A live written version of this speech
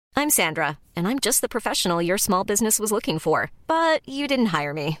I'm Sandra, and I'm just the professional your small business was looking for. But you didn't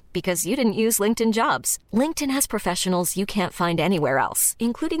hire me because you didn't use LinkedIn Jobs. LinkedIn has professionals you can't find anywhere else,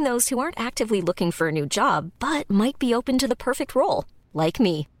 including those who aren't actively looking for a new job, but might be open to the perfect role, like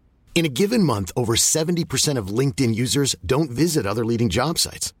me. In a given month, over 70% of LinkedIn users don't visit other leading job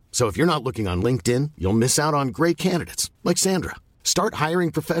sites. So if you're not looking on LinkedIn, you'll miss out on great candidates like Sandra. Start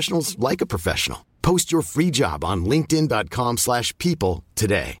hiring professionals like a professional. Post your free job on linkedin.com/people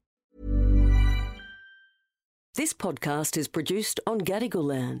today. This podcast is produced on Gadigal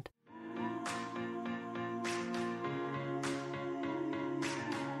land.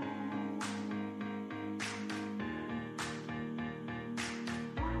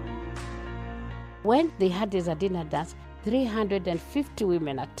 When they had this dinner dance, 350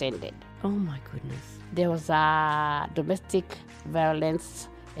 women attended. Oh my goodness. There was a domestic violence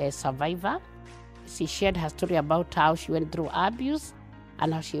survivor. She shared her story about how she went through abuse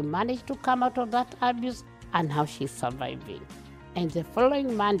and how she managed to come out of that abuse and how she's surviving. And the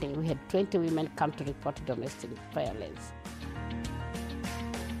following Monday, we had 20 women come to report domestic violence.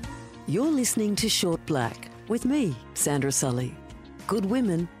 You're listening to Short Black with me, Sandra Sully. Good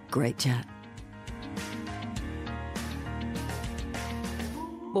women, great chat.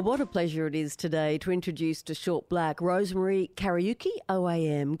 Well, what a pleasure it is today to introduce to Short Black Rosemary Kariuki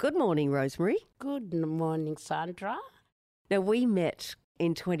OAM. Good morning, Rosemary. Good morning, Sandra. Now, we met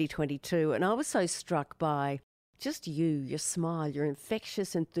in 2022 and I was so struck by just you, your smile, your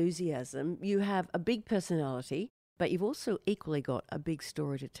infectious enthusiasm. You have a big personality, but you've also equally got a big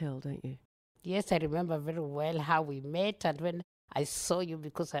story to tell, don't you? Yes, I remember very well how we met, and when I saw you,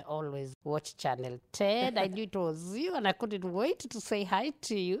 because I always watch Channel 10, I knew it was you and I couldn't wait to say hi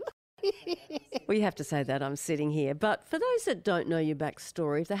to you. Well, you have to say that I'm sitting here. But for those that don't know your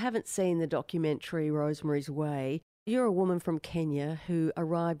backstory, if they haven't seen the documentary Rosemary's Way, you're a woman from Kenya who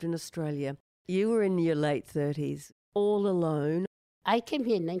arrived in Australia. You were in your late 30s, all alone. I came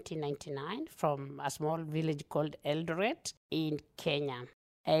here in 1999 from a small village called Eldoret in Kenya.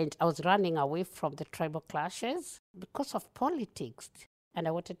 And I was running away from the tribal clashes because of politics. And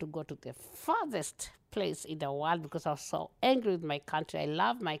I wanted to go to the farthest place in the world because I was so angry with my country. I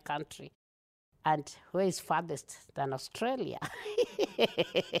love my country. And where is farthest than Australia?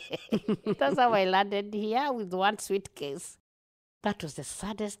 That's how I landed here with one suitcase. That was the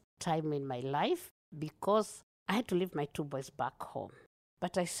saddest time in my life because I had to leave my two boys back home.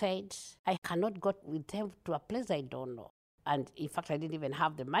 But I said, I cannot go with them to a place I don't know. And in fact, I didn't even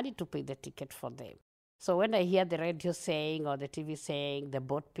have the money to pay the ticket for them. So when I hear the radio saying or the TV saying the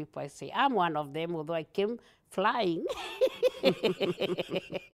boat people, I say, I'm one of them, although I came flying.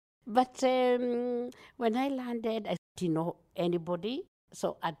 But when I landed, I didn't know anybody.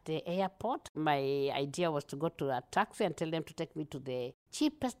 So at the airport, my idea was to go to a taxi and tell them to take me to the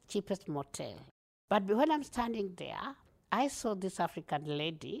cheapest motel. But when I'm standing there, I saw this African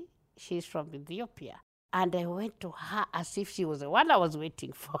lady. She's from Ethiopia. And I went to her as if she was the one I was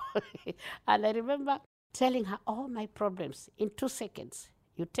waiting for. And I remember telling her all my problems in 2 seconds.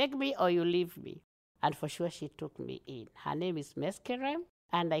 You take me or you leave me. And for sure, she took me in. Her name is Meskerem,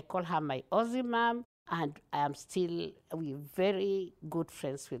 and I call her my Aussie mom. And we're very good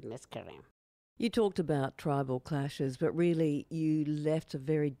friends with Meskerem. You talked about tribal clashes, but really you left a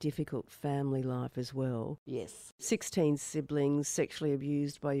very difficult family life as well. Yes. 16 siblings, sexually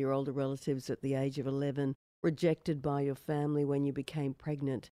abused by your older relatives at the age of 11, rejected by your family when you became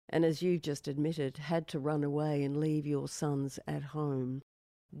pregnant, and as you've just admitted, had to run away and leave your sons at home.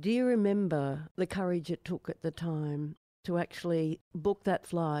 Do you remember the courage it took at the time to actually book that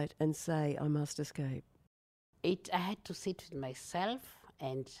flight and say, I must escape? I had to sit with myself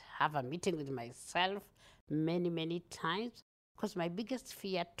and have a meeting with myself many, many times, because my biggest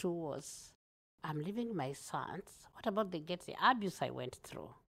fear too was, I'm leaving my sons. What about they get the abuse I went through?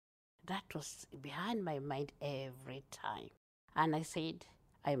 That was behind my mind every time. And I said,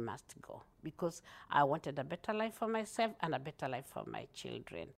 I must go, because I wanted a better life for myself and a better life for my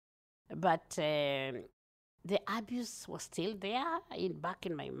children. But the abuse was still there back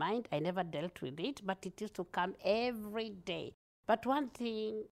in my mind. I never dealt with it, but it used to come every day. But one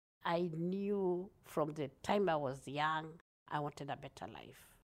thing I knew from the time I was young, I wanted a better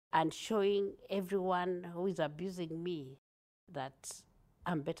life. And showing everyone who is abusing me that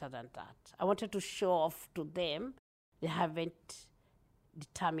I'm better than that. I wanted to show off to them. They haven't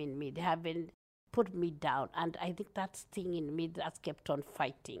determined me. They haven't put me down. And I think that's thing in me that's kept on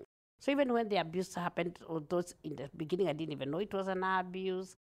fighting. So even when the abuse happened, although in the beginning I didn't even know it was an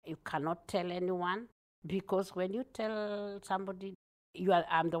abuse, you cannot tell anyone. Because when you tell somebody,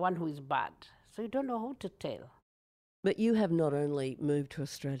 I'm the one who is bad. So you don't know who to tell. But you have not only moved to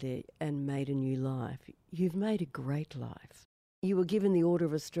Australia and made a new life, you've made a great life. You were given the Order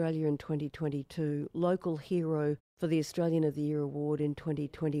of Australia in 2022, Local Hero for the Australian of the Year Award in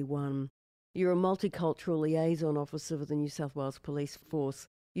 2021. You're a Multicultural Liaison Officer for the New South Wales Police Force.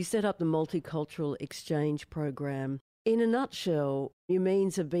 You set up the Multicultural Exchange Program. In a nutshell, your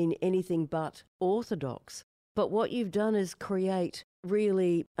means have been anything but orthodox. But what you've done is create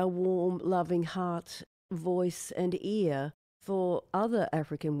really a warm, loving heart, voice and ear for other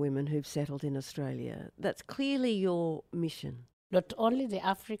African women who've settled in Australia. That's clearly your mission. Not only the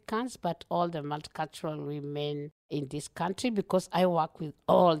Africans, but all the multicultural women in this country, because I work with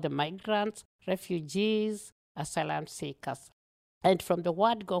all the migrants, refugees, asylum seekers. And from the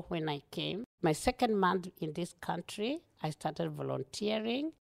word go when I came, my second month in this country, I started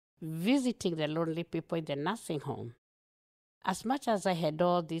volunteering, visiting the lonely people in the nursing home. As much as I had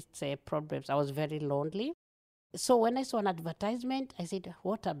all these problems, I was very lonely. So when I saw an advertisement, I said,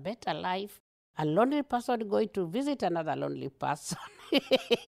 what a better life. A lonely person going to visit another lonely person.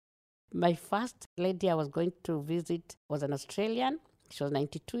 My first lady I was going to visit was an Australian. She was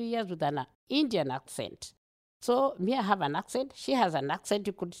 92 years with an Indian accent. So me, I have an accent. She has an accent.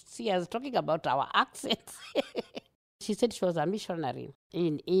 You could see us talking about our accents. She said she was a missionary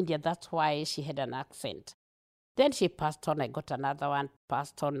in India. That's why she had an accent. Then she passed on. I got another one.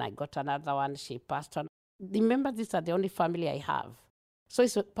 Passed on. I got another one. She passed on. Remember, these are the only family I have. So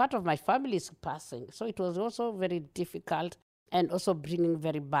it's part of my family is passing. So it was also very difficult and also bringing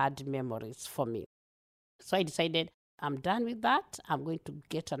very bad memories for me. So I decided I'm done with that. I'm going to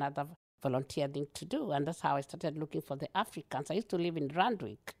get another volunteer thing to do. And that's how I started looking for the Africans. I used to live in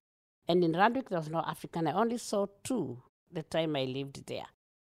Randwick. And in Randwick, there was no African. I only saw 2 the time I lived there.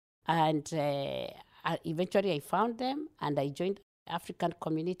 And eventually I found them and I joined African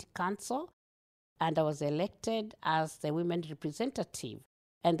Community Council. And I was elected as the women representative.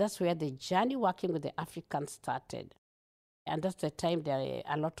 And that's where the journey working with the Africans started. And that's the time there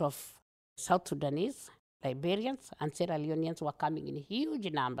are a lot of South Sudanese, Liberians, and Sierra Leoneans were coming in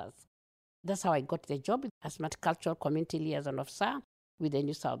huge numbers. That's how I got the job as Multicultural Community Liaison Officer with the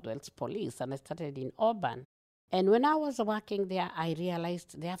New South Wales Police. And I started in Auburn. And when I was working there, I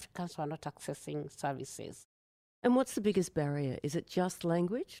realized the Africans were not accessing services. And what's the biggest barrier? Is it just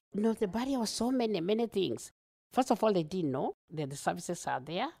language? No, the barrier was so many things. First of all, they didn't know that the services are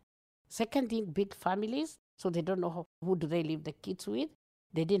there. Second thing, big families, so they don't know who do they leave the kids with.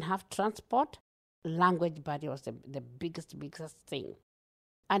 They didn't have transport. Language barrier was the biggest thing.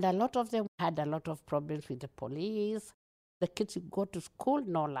 And a lot of them had a lot of problems with the police. The kids go to school,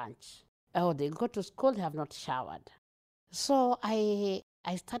 no lunch. Oh, they go to school, they have not showered. So I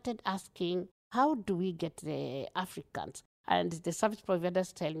started asking, how do we get the Africans? And the service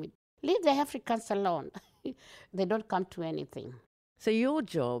providers tell me, leave the Africans alone. They don't come to anything. So your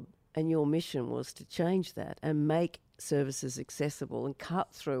job and your mission was to change that and make services accessible and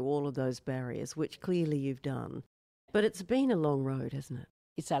cut through all of those barriers, which clearly you've done. But it's been a long road, hasn't it?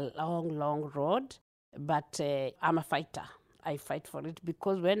 It's a long road, but I'm a fighter. I fight for it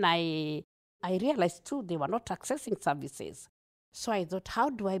because when I realized too, they were not accessing services. So I thought, how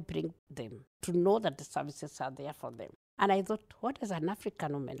do I bring them to know that the services are there for them? And I thought, what does an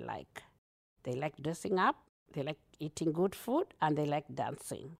African woman like? They like dressing up, they like eating good food, and they like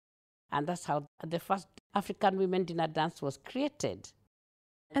dancing. And that's how the first African women dinner dance was created.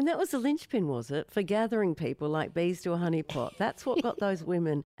 And that was the linchpin, was it, for gathering people like bees to a honeypot? That's what got those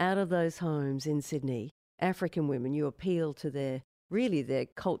women out of those homes in Sydney. African women, you appeal to their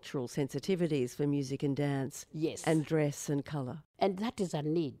cultural sensitivities for music and dance. Yes. And dress and colour. And that is a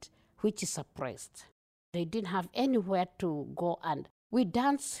need which is suppressed. They didn't have anywhere to go, and we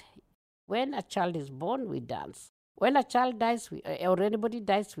dance. When a child is born, we dance. When a child dies, or anybody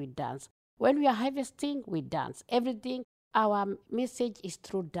dies, we dance. When we are harvesting, we dance. Everything, our message is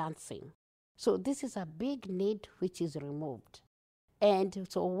through dancing. So this is a big need which is removed. And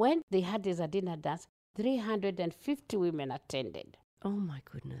so when they had this dinner dance, 350 women attended. Oh my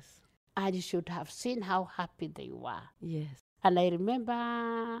goodness. And you should have seen how happy they were. Yes. And I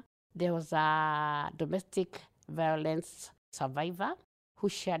remember there was a domestic violence survivor who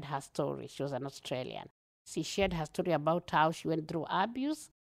shared her story. She was an Australian. She shared her story about how she went through abuse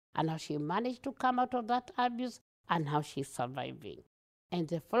and how she managed to come out of that abuse and how she's surviving. And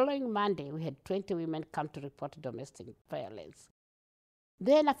the following Monday, we had 20 women come to report domestic violence.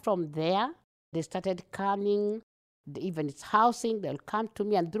 Then from there, they started coming, even it's housing, they'll come to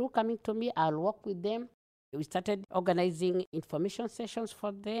me, and through coming to me, I'll work with them. We started organizing information sessions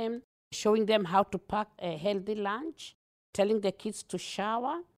for them, showing them how to pack a healthy lunch, telling the kids to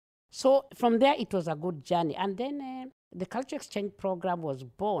shower. So from there, it was a good journey. And then the culture exchange program was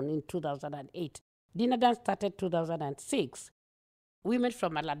born in 2008. Dinner dance started 2006. Women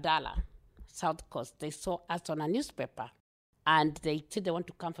from Aladala, South Coast, they saw us on a newspaper. And they said they want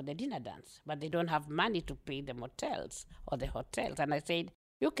to come for the dinner dance, but they don't have money to pay the motels or the hotels. And I said,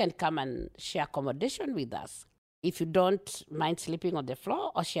 you can come and share accommodation with us if you don't mind sleeping on the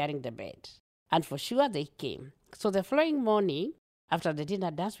floor or sharing the bed. And for sure, they came. So the following morning, after the dinner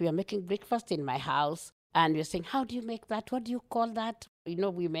dance, we were making breakfast in my house. And we were saying, how do you make that? What do you call that? You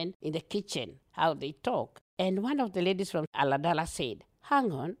know, women in the kitchen, how they talk. And one of the ladies from Aladala said,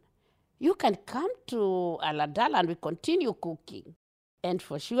 hang on, you can come to Aladala and we continue cooking. And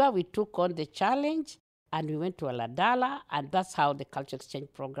for sure, we took on the challenge and we went to Aladala, and that's how the culture exchange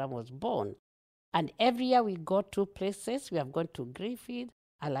program was born. And every year we go to places. We have gone to Griffith,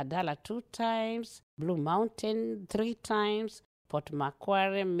 Aladala 2 times, Blue Mountain 3 times, Port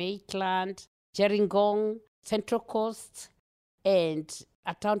Macquarie, Maitland, Gerringong, Central Coast, and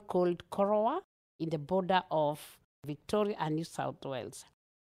a town called Korowa in the border of Victoria and New South Wales.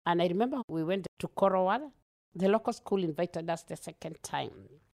 And I remember we went to Korowa. The local school invited us the second time.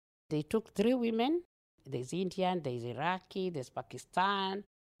 They took 3 women. There's Indian, there's Iraqi, there's Pakistan.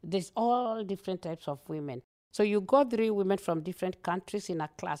 There's all different types of women. So you got 3 women from different countries in a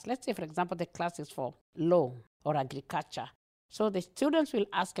class. Let's say, for example, the class is for law or agriculture. So the students will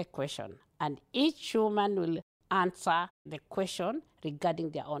ask a question, and each woman will answer the question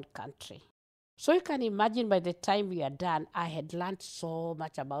regarding their own country. So you can imagine by the time we are done, I had learned so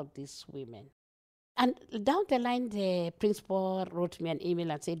much about these women. And down the line, the principal wrote me an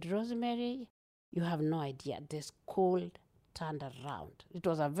email and said, Rosemary, you have no idea. The school turned around. It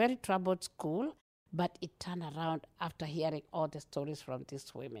was a very troubled school, but it turned around after hearing all the stories from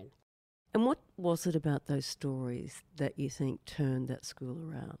these women. And what was it about those stories that you think turned that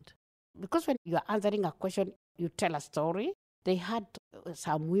school around? Because when you are answering a question, you tell a story. They had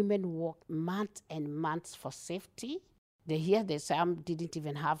some women work months and months for safety. They hear that some didn't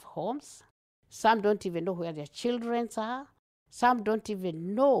even have homes. Some don't even know where their children are. Some don't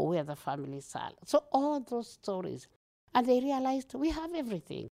even know where the families are. So all those stories. And they realized we have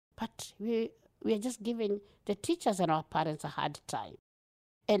everything, but we are just giving the teachers and our parents a hard time.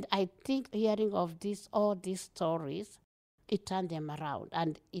 And I think hearing of all these stories, it turned them around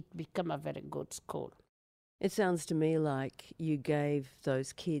and it became a very good school. It sounds to me like you gave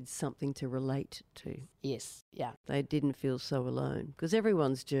those kids something to relate to. Yes, yeah. They didn't feel so alone, because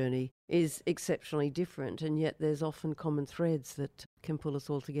everyone's journey is exceptionally different, and yet there's often common threads that can pull us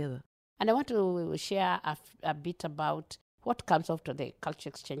all together. And I want to share a bit about what comes after the culture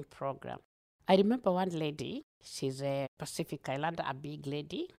exchange program. I remember one lady, she's a Pacific Islander, a big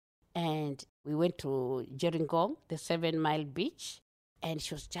lady, and we went to Gerringong, the 7-mile beach, and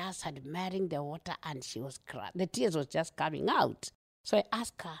she was just admiring the water and she was crying. The tears was just coming out. So I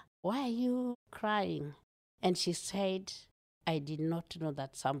asked her, why are you crying? And she said, I did not know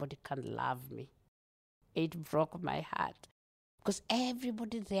that somebody can love me. It broke my heart. Because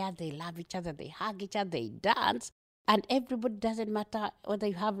everybody there, they love each other, they hug each other, they dance, and everybody, doesn't matter whether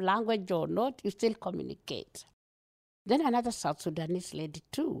you have language or not, you still communicate. Then another South Sudanese lady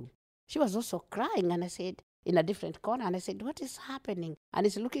too, she was also crying, and I said, in a different corner, and I said, what is happening? And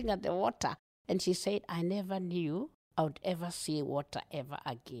he's looking at the water, and she said, I never knew I would ever see water ever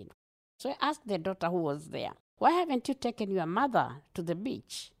again. So I asked the daughter who was there, why haven't you taken your mother to the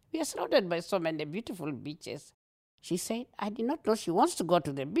beach? We are surrounded by so many beautiful beaches. She said, I did not know she wants to go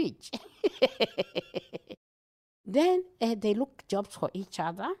to the beach. Then they look jobs for each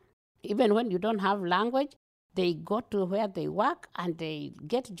other. Even when you don't have language, they go to where they work and they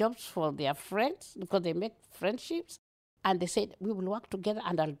get jobs for their friends because they make friendships. And they said, we will work together,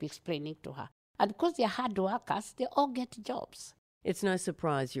 and I'll be explaining to her. And because they're hard workers, they all get jobs. It's no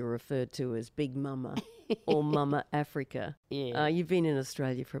surprise you're referred to as Big Mama or Mama Africa. Yeah. You've been in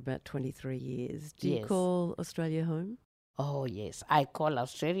Australia for about 23 years. Do you call Australia home? Oh, yes. I call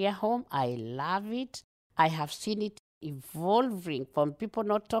Australia home. I love it. I have seen it evolving from people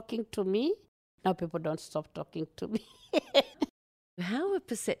not talking to me. Now people don't stop talking to me. How have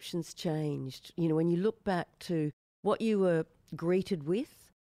perceptions changed? You know, when you look back to what you were greeted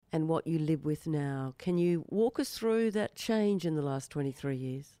with and what you live with now, can you walk us through that change in the last 23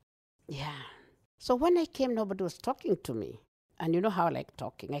 years? Yeah. So when I came, nobody was talking to me. And you know how I like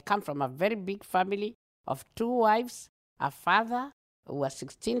talking. I come from a very big family of 2 wives, a father, who was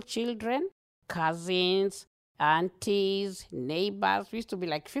 16 children, cousins, aunties, neighbors. We used to be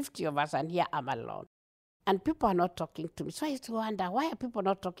like 50 of us, and here I'm alone. And people are not talking to me. So I used to wonder, why are people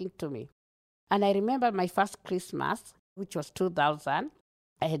not talking to me? And I remember my first Christmas, which was 2000.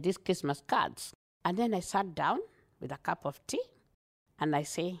 I had these Christmas cards. And then I sat down with a cup of tea and I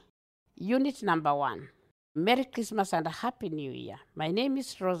say, Unit number 1, Merry Christmas and a Happy New Year. My name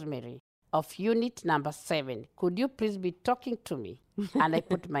is Rosemary of Unit number 7. Could you please be talking to me? And I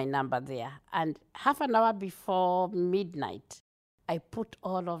put my number there. And half an hour before midnight, I put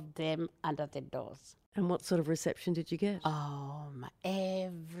all of them under the doors. And what sort of reception did you get? Oh,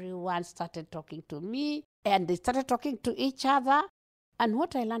 everyone started talking to me and they started talking to each other. And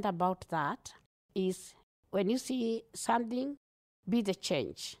what I learned about that is when you see something, be the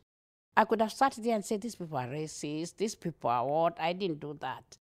change. I could have sat there and said, these people are racist, these people are what? I didn't do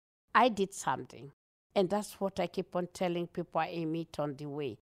that. I did something. And that's what I keep on telling people I meet on the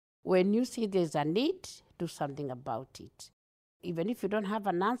way. When you see there's a need, do something about it. Even if you don't have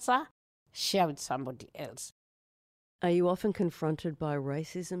an answer, share with somebody else. Are you often confronted by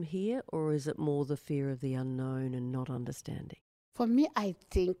racism here, or is it more the fear of the unknown and not understanding? For me, I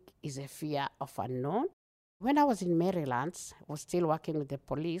think it's a fear of unknown. When I was in Maryland, I was still working with the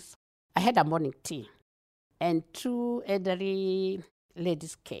police, I had a morning tea. And 2 elderly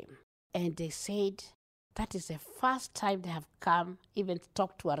ladies came. And they said that is the first time they have come even to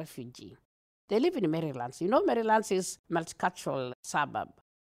talk to a refugee. They live in Maryland. You know, Maryland is a multicultural suburb.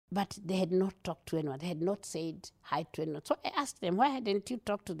 But they had not talked to anyone. They had not said hi to anyone. So I asked them, why hadn't you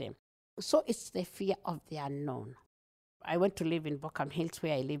talked to them? So it's the fear of the unknown. I went to live in Bochum Hills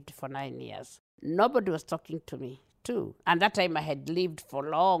where I lived for 9 years. Nobody was talking to me too. And that time I had lived for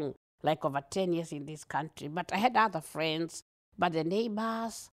long, like over 10 years in this country. But I had other friends, but the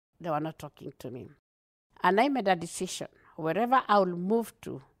neighbors, they were not talking to me. And I made a decision. Wherever I will move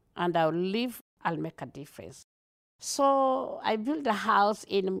to and I will live, I'll make a difference. So I built a house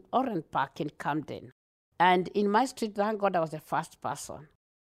in Orange Park in Camden. And in my street, thank God, I was the first person.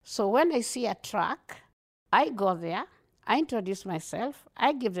 So when I see a truck, I go there, I introduce myself,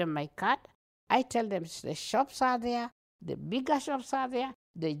 I give them my card, I tell them the shops are there, the bigger shops are there,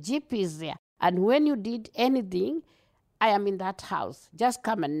 the Jeep is there. And when you did anything, I am in that house. Just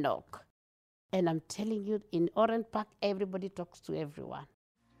come and knock. And I'm telling you, in Orange Park, everybody talks to everyone.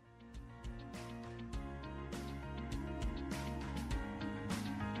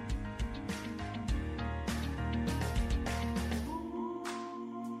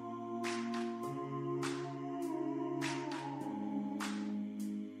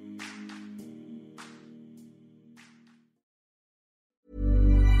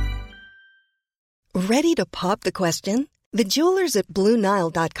 Ready to pop the question? The jewelers at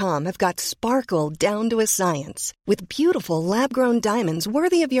BlueNile.com have got sparkle down to a science with beautiful lab-grown diamonds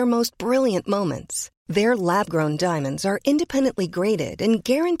worthy of your most brilliant moments. Their lab-grown diamonds are independently graded and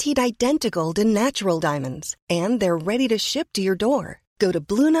guaranteed identical to natural diamonds, and they're ready to ship to your door. Go to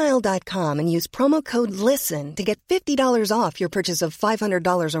BlueNile.com and use promo code LISTEN to get $50 off your purchase of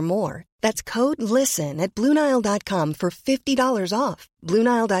 $500 or more. That's code LISTEN at BlueNile.com for $50 off.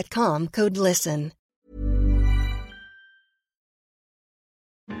 BlueNile.com, code LISTEN.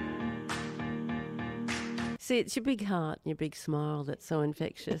 See, it's your big heart and your big smile that's so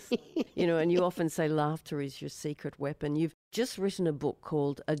infectious. And you often say laughter is your secret weapon. You've just written a book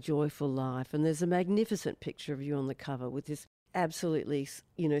called A Joyful Life, and there's a magnificent picture of you on the cover with this absolutely,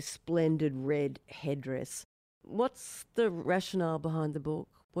 splendid red headdress. What's the rationale behind the book?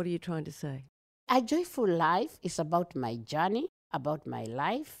 What are you trying to say? A Joyful Life is about my journey, about my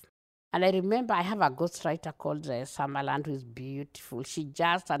life. And I remember I have a ghostwriter called Samaland, who is beautiful. She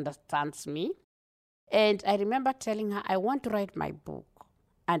just understands me. And I remember telling her, I want to write my book.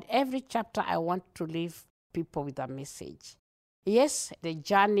 And every chapter I want to leave people with a message. Yes, the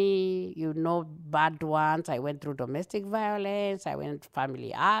journey, bad ones. I went through domestic violence. I went through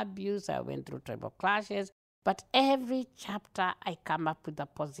family abuse. I went through tribal clashes. But every chapter I come up with a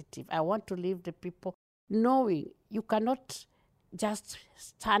positive. I want to leave the people knowing you cannot just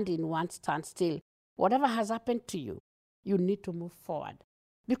stand in one stand still. Whatever has happened to you, you need to move forward.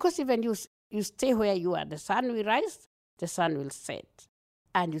 Because even you stay where you are, the sun will rise, the sun will set,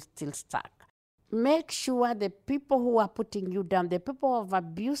 and you're still stuck. Make sure the people who are putting you down, the people who have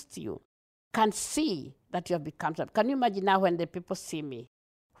abused you, can see that you have become something. Can you imagine now when the people see me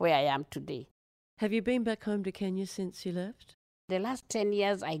where I am today? Have you been back home to Kenya since you left? The last 10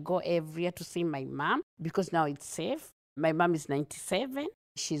 years, I go every year to see my mom because now it's safe. My mom is 97.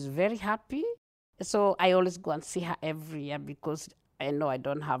 She's very happy. So I always go and see her every year because I know I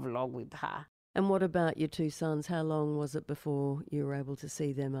don't have long with her. And what about your 2 sons? How long was it before you were able to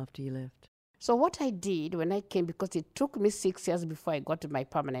see them after you left? So what I did when I came, because it took me 6 years before I got to my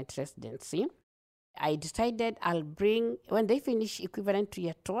permanent residency, I decided I'll bring, when they finish equivalent to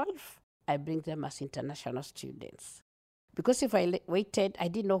year 12, I bring them as international students. Because if I waited, I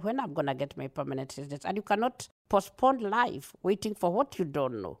didn't know when I'm going to get my permanent residence. And you cannot postpone life waiting for what you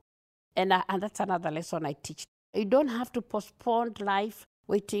don't know. And that's another lesson I teach. You don't have to postpone life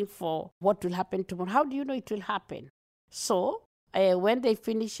waiting for what will happen tomorrow. How do you know it will happen? So when they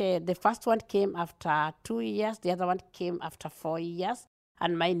finish, the first one came after 2 years, the other one came after 4 years.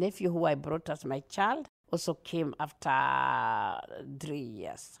 And my nephew, who I brought as my child, also came after 3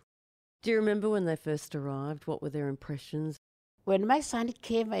 years. Do you remember when they first arrived? What were their impressions? When my son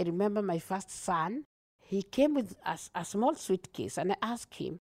came, I remember my first son, he came with a small suitcase, and I asked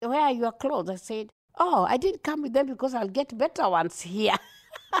him, where are your clothes? I said, oh, I didn't come with them because I'll get better ones here.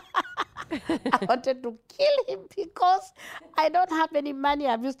 I wanted to kill him because I don't have any money.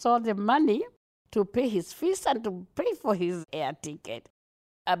 I've used all the money to pay his fees and to pay for his air ticket.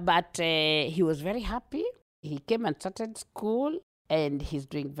 But he was very happy. He came and started school, and he's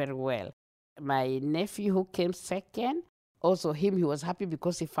doing very well. My nephew, who came second, also he was happy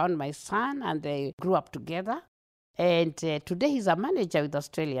because he found my son, and they grew up together. And today he's a manager with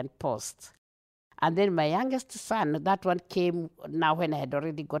Australian Post. And then my youngest son, that one came now when I had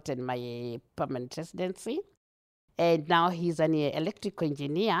already gotten my permanent residency. And now he's an electrical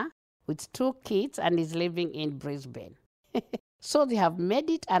engineer with 2 kids, and he's living in Brisbane. So they have made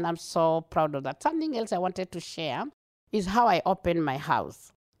it, and I'm so proud of that. Something else I wanted to share is how I open my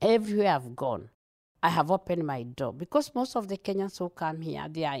house. Everywhere I've gone, I have opened my door. Because most of the Kenyans who come here,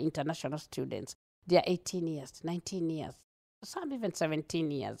 they are international students. They are 18 years, 19 years, some even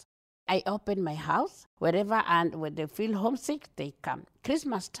 17 years. I open my house wherever, and when they feel homesick, they come.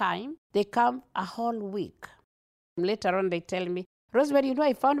 Christmas time, they come a whole week. Later on, they tell me, Rosemary,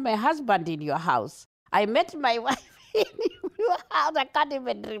 I found my husband in your house. I met my wife in your house. I can't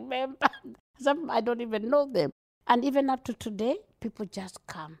even remember. I don't even know them. And even up to today, people just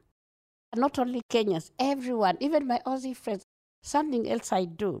come. Not only Kenyans, everyone, even my Aussie friends. Something else I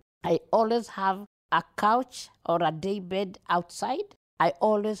do, I always have a couch or a day bed outside. I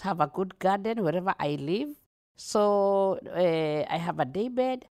always have a good garden wherever I live. So I have a day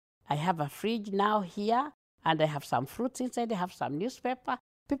bed. I have a fridge now here, and I have some fruits inside. I have some newspaper.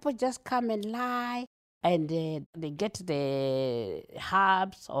 People just come and lie, and they get the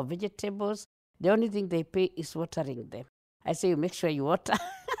herbs or vegetables. The only thing they pay is watering them. I say, you make sure you water.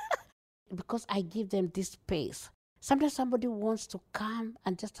 Because I give them this space. Sometimes somebody wants to come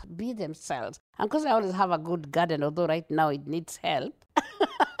and just be themselves. And because I always have a good garden, although right now it needs help.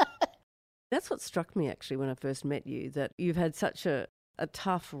 That's what struck me, actually, when I first met you, that you've had such a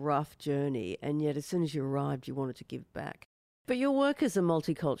tough, rough journey, and yet as soon as you arrived, you wanted to give back. But your work as a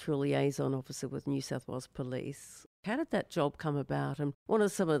multicultural liaison officer with New South Wales Police, how did that job come about, and what are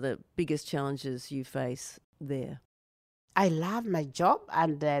some of the biggest challenges you face there? I love my job,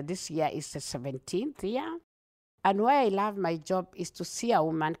 and this year is the 17th year. And why I love my job is to see a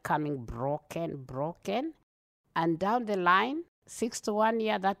woman coming broken. And down the line, 6 to 1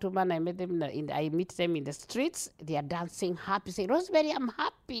 year, that woman, I meet them in the streets. They are dancing happy, say, Rosemary, I'm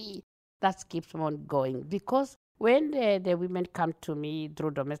happy. That keeps on going. Because when the women come to me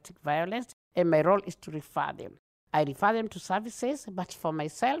through domestic violence, and my role is to refer them. I refer them to services, but for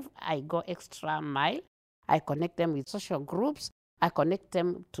myself, I go extra mile. I connect them with social groups. I connect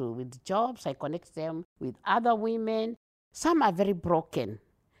them with jobs. I connect them with other women. Some are very broken.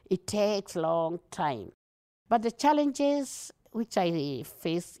 It takes a long time. But the challenges which I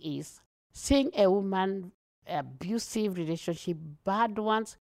face is seeing a woman, abusive relationship, bad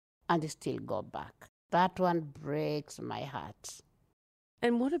ones, and they still go back. That one breaks my heart.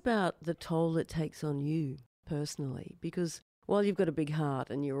 And what about the toll it takes on you personally? Because while you've got a big heart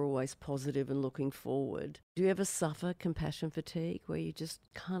and you're always positive and looking forward, do you ever suffer compassion fatigue where you just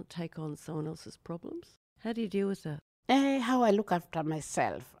can't take on someone else's problems? How do you deal with that? How I look after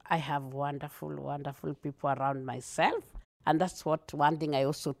myself. I have wonderful, wonderful people around myself. And that's one thing I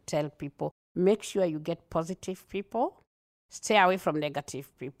also tell people. Make sure you get positive people. Stay away from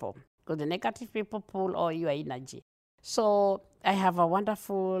negative people. Because the negative people pull all your energy. So I have a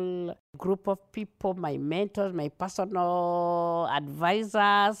wonderful group of people, my mentors, my personal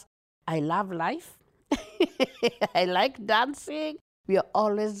advisors. I love life. I like dancing. We are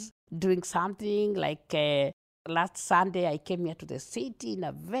always doing something. Like last Sunday, I came here to the city in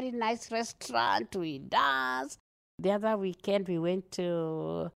a very nice restaurant. We danced. The other weekend, we went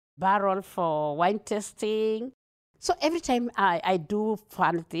to Barrel for wine tasting. So every time I do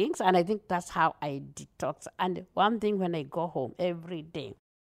fun things, and I think that's how I detox. And one thing when I go home every day,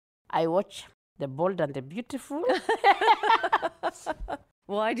 I watch The Bold and the Beautiful.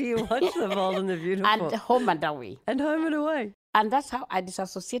 Why do you watch The Bold and the Beautiful? And Home and Away. And Home and Away. And that's how I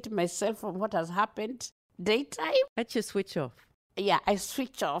disassociate myself from what has happened daytime. That's your switch off. Yeah, I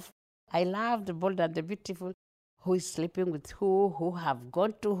switch off. I love the bold and the beautiful. Who is sleeping with who have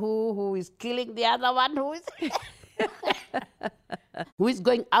gone to who is killing the other one, who is who is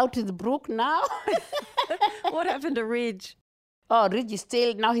going out with Brooke now. What happened to Ridge? Oh, Ridge is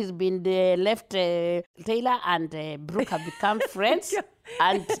still, now he's been left, Taylor and Brooke have become friends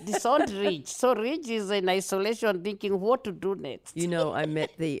and disowned Ridge. So Ridge is in isolation thinking what to do next. You know, I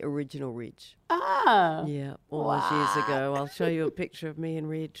met the original Ridge. Ah. Yeah, all those years ago. I'll show you a picture of me and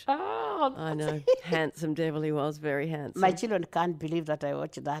Ridge. Oh. I know. Handsome devil he was, very handsome. My children can't believe that I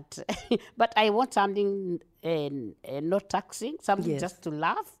watch that. But I want something not taxing, something just to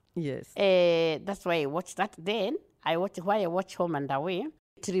laugh. Yes. That's why I watch that. Then I watch Home and Away.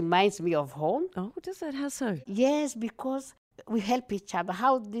 It reminds me of home. Oh, does that? How so? Yes, because we help each other.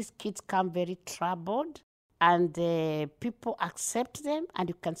 How these kids come very troubled and people accept them and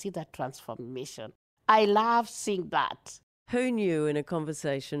you can see that transformation. I love seeing that. Who knew in a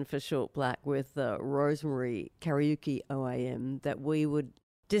conversation for Short Black with Rosemary Kariuki OAM that we would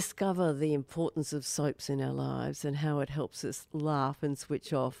discover the importance of soaps in our lives and how it helps us laugh and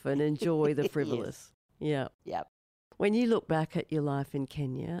switch off and enjoy the frivolous. Yes. Yeah. Yep. When you look back at your life in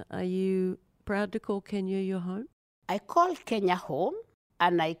Kenya, are you proud to call Kenya your home? I call Kenya home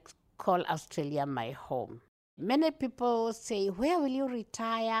and I call Australia my home. Many people say, where will you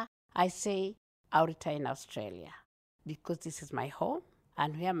retire? I say, I'll retire in Australia because this is my home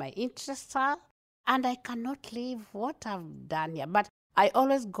and where my interests are and I cannot leave what I've done here. But I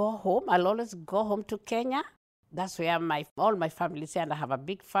always go home. I'll always go home to Kenya. That's where all my family is, and I have a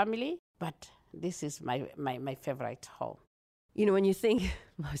big family. But this is my favorite home. You know, when you think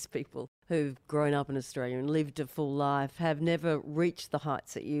most people who've grown up in Australia and lived a full life have never reached the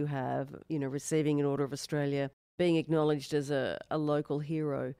heights that you have, you know, receiving an Order of Australia, being acknowledged as a local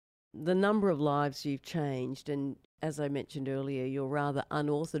hero, the number of lives you've changed and, as I mentioned earlier, your rather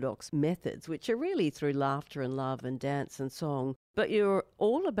unorthodox methods, which are really through laughter and love and dance and song, but you're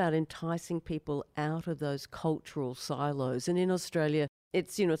all about enticing people out of those cultural silos. And in Australia,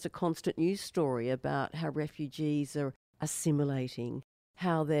 it's a constant news story about how refugees are assimilating,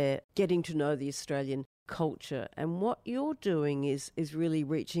 how they're getting to know the Australian culture. And what you're doing is really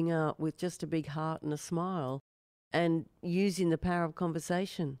reaching out with just a big heart and a smile and using the power of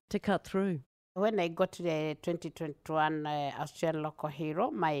conversation to cut through. When I got to the 2021 Australian Local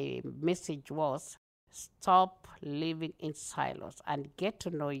Hero, my message was, stop living in silos and get to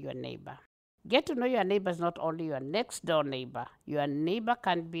know your neighbor. Get to know your neighbor is not only your next door neighbor. Your neighbor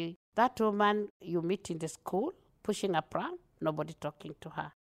can be that woman you meet in the school, pushing a pram, nobody talking to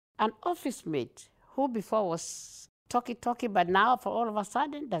her. An office mate who before was talky, but now for all of a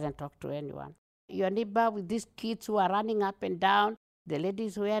sudden doesn't talk to anyone. Your neighbor with these kids who are running up and down, the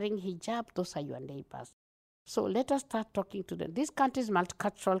ladies wearing hijab, those are your neighbors. So let us start talking to them. This country is a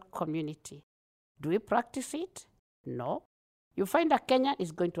multicultural community. Do we practice it? No. You find a Kenyan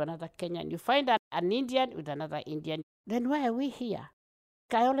is going to another Kenyan. You find an Indian with another Indian. Then why are we here?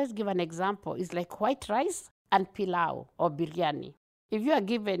 I always give an example. It's like white rice and pilau or biryani. If you are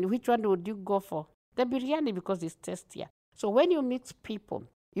given, which one would you go for? The biryani because it's tastier. So when you mix people,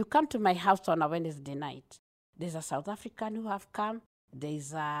 you come to my house on a Wednesday night. There's a South African who have come.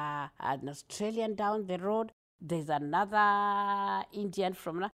 There's an Australian down the road. There's another Indian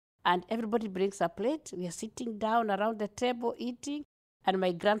from... And everybody brings a plate. We are sitting down around the table eating. And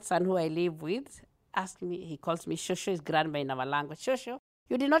my grandson, who I live with, asked me, he calls me Shosho, his grandma in our language. Shosho,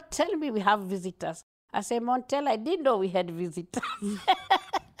 you did not tell me we have visitors. I say, Montel, I didn't know we had visitors.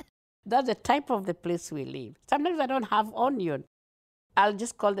 That's the type of the place we live. Sometimes I don't have onion. I'll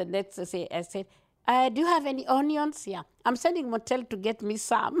just call the next and say, do you have any onions? Yeah. I'm sending Montel to get me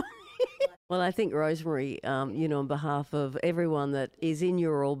some. Well, I think, Rosemary, on behalf of everyone that is in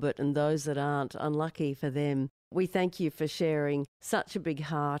your orbit and those that aren't, unlucky for them, we thank you for sharing such a big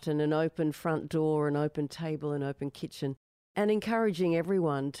heart and an open front door, an open table, an open kitchen, and encouraging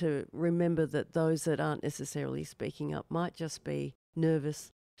everyone to remember that those that aren't necessarily speaking up might just be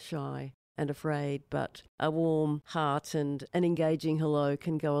nervous, shy and afraid, but a warm heart and an engaging hello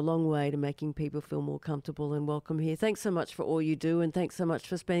can go a long way to making people feel more comfortable and welcome here. Thanks so much for all you do, and thanks so much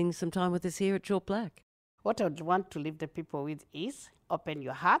for spending some time with us here at Short Black. What I would want to leave the people with is open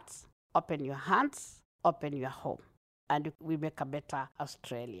your hearts, open your hands, open your home, and we make a better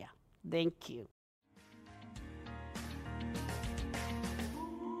Australia. Thank you.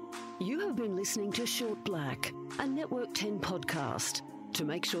 You have been listening to Short Black, a Network 10 podcast. To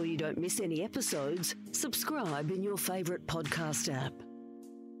make sure you don't miss any episodes, subscribe in your favourite podcast app.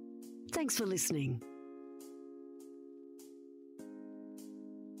 Thanks for listening.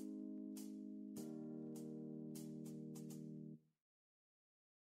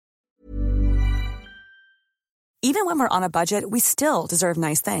 Even when we're on a budget, we still deserve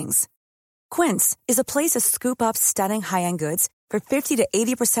nice things. Quince is a place to scoop up stunning high-end goods for 50 to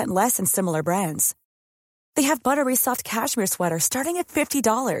 80% less than similar brands. They have buttery soft cashmere sweaters starting at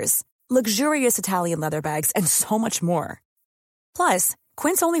 $50, luxurious Italian leather bags, and so much more. Plus,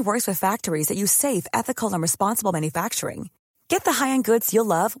 Quince only works with factories that use safe, ethical, and responsible manufacturing. Get the high-end goods you'll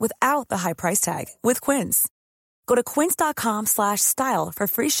love without the high price tag with Quince. Go to quince.com/style for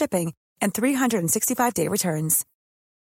free shipping and 365-day returns.